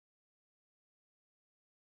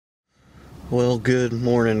Well, good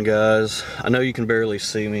morning, guys. I know you can barely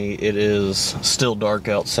see me. It is still dark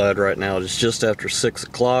outside right now. It's just after 6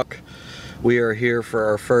 o'clock. We are here for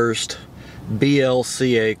our first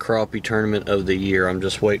BLCA crappie tournament of the year. I'm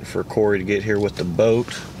just waiting for Corey to get here with the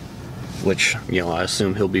boat, which, I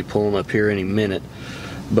assume he'll be pulling up here any minute.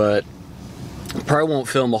 But probably won't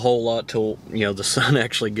film a whole lot till, the sun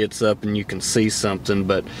actually gets up and you can see something.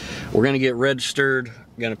 But we're going to get registered,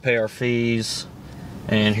 going to pay our fees.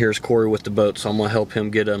 And here's Corey with the boat, so I'm going to help him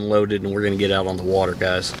get unloaded and we're going to get out on the water,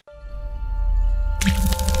 guys.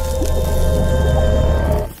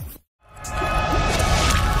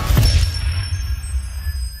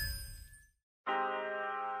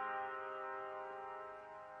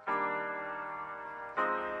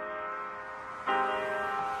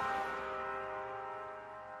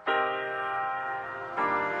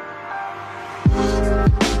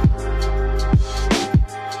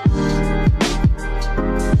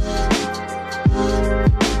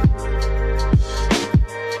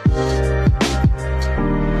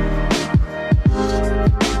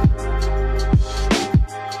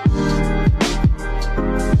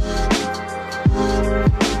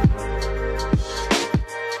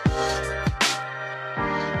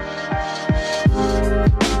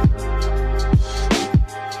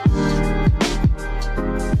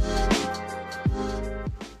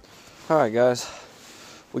 Alright guys,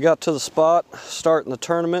 we got to the spot, starting the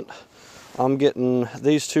tournament. I'm getting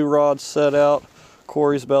these 2 rods set out.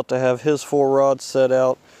 Corey's about to have his 4 rods set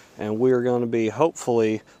out, and we're going to be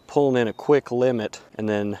hopefully pulling in a quick limit, and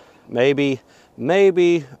then maybe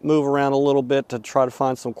move around a little bit to try to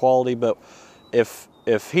find some quality. But if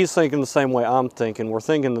he's thinking the same way I'm thinking, we're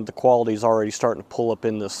thinking that the quality is already starting to pull up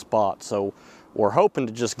in this spot, so we're hoping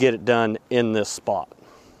to just get it done in this spot.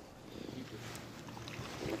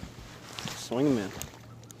 Swing them in.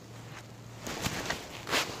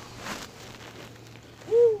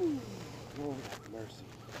 Woo! Oh, mercy.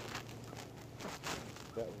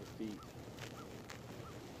 That was deep.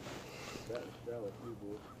 That was you,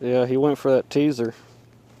 boy. Yeah, he went for that teaser.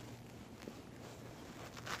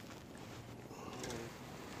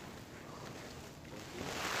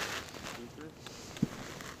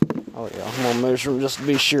 Oh yeah, I'm gonna measure him just to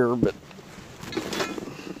be sure, but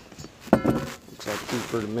looks like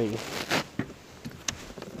keeper to me.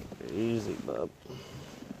 Easy, bub.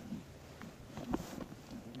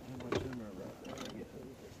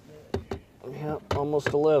 Yep, almost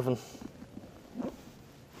 11.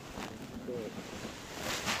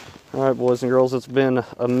 Alright, boys and girls, it's been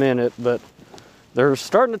a minute, but they're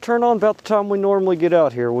starting to turn on about the time we normally get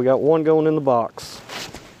out here. We got one going in the box.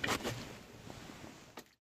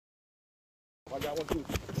 I got one too.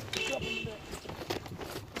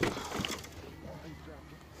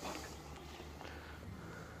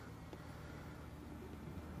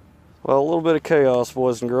 Well, a little bit of chaos,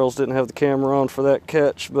 boys and girls. Didn't have the camera on for that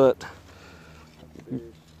catch, but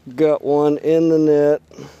got one in the net,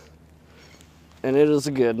 and it is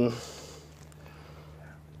a good one.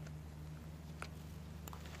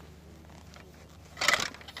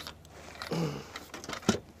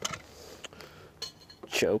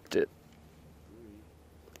 Choked it.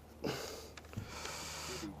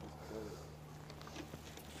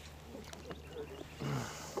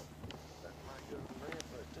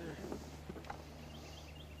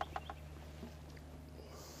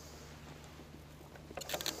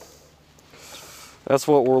 That's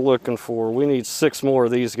what we're looking for. We need 6 more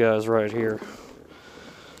of these guys right here.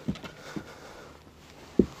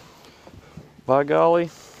 By golly.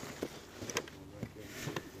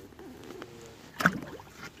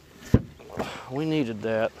 We needed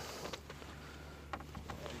that.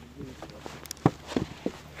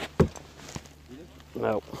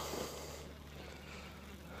 Nope.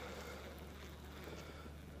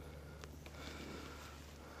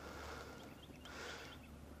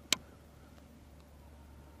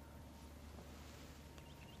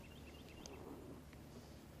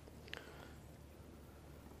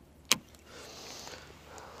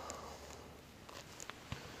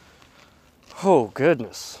 Oh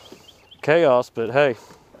goodness, chaos, but hey,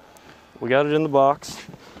 we got it in the box.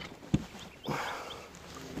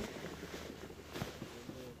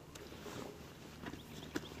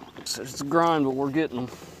 It's a grind, but we're getting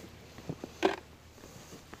them.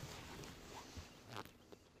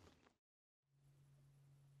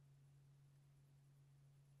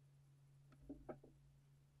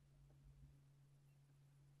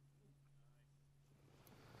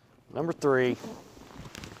 Number 3.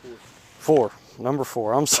 4. Number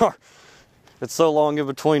 4. I'm sorry. It's so long in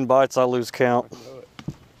between bites I lose count.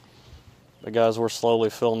 But guys, we're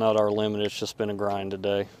slowly filling out our limit. It's just been a grind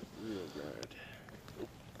today. Real grind.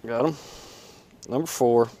 Got him? Number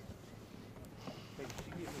 4.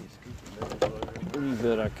 You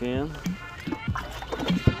bet I can.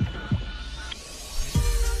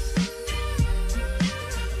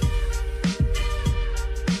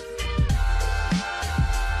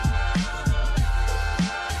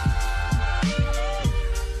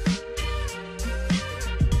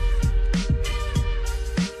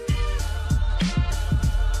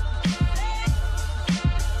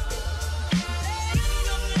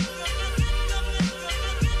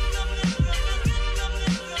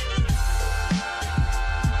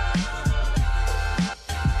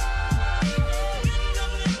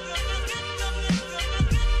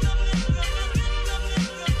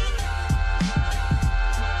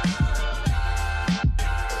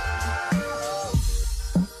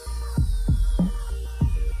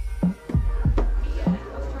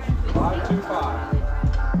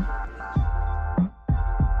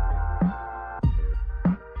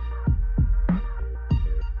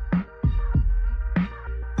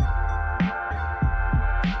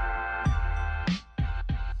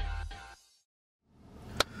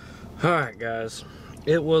 Alright guys,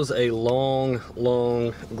 it was a long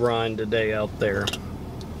grind today out there.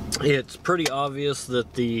 It's pretty obvious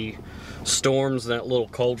that the storms, that little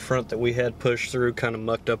cold front that we had pushed through, kind of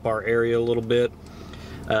mucked up our area a little bit.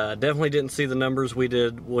 Definitely didn't see the numbers we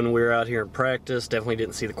did when we were out here in practice. Definitely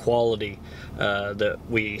didn't see the quality that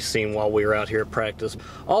we seen while we were out here at practice.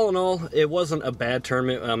 All in all, it wasn't a bad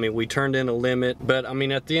tournament. I mean, we turned in a limit, but I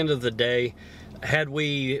mean, at the end of the day, had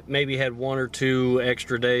we maybe had 1 or 2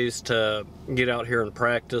 extra days to get out here and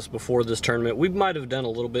practice before this tournament, we might have done a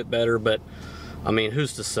little bit better, but I mean,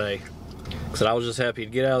 who's to say? Because I was just happy to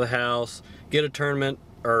get out of the house, get a tournament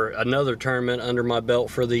or another tournament under my belt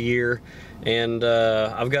for the year, and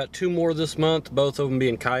I've got 2 more this month, both of them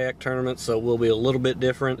being kayak tournaments, so we'll be a little bit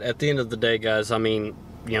different. At the end of the day, guys, I mean,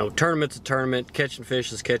 you know, tournament's a tournament, catching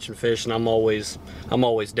fish is catching fish, and I'm always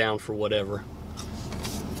down for whatever.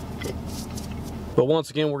 But once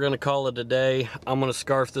again, we're going to call it a day. I'm going to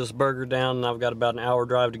scarf this burger down, and I've got about an hour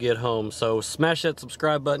drive to get home. So smash that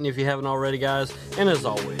subscribe button if you haven't already, guys. And as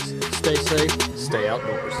always, stay safe, stay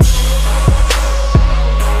outdoors.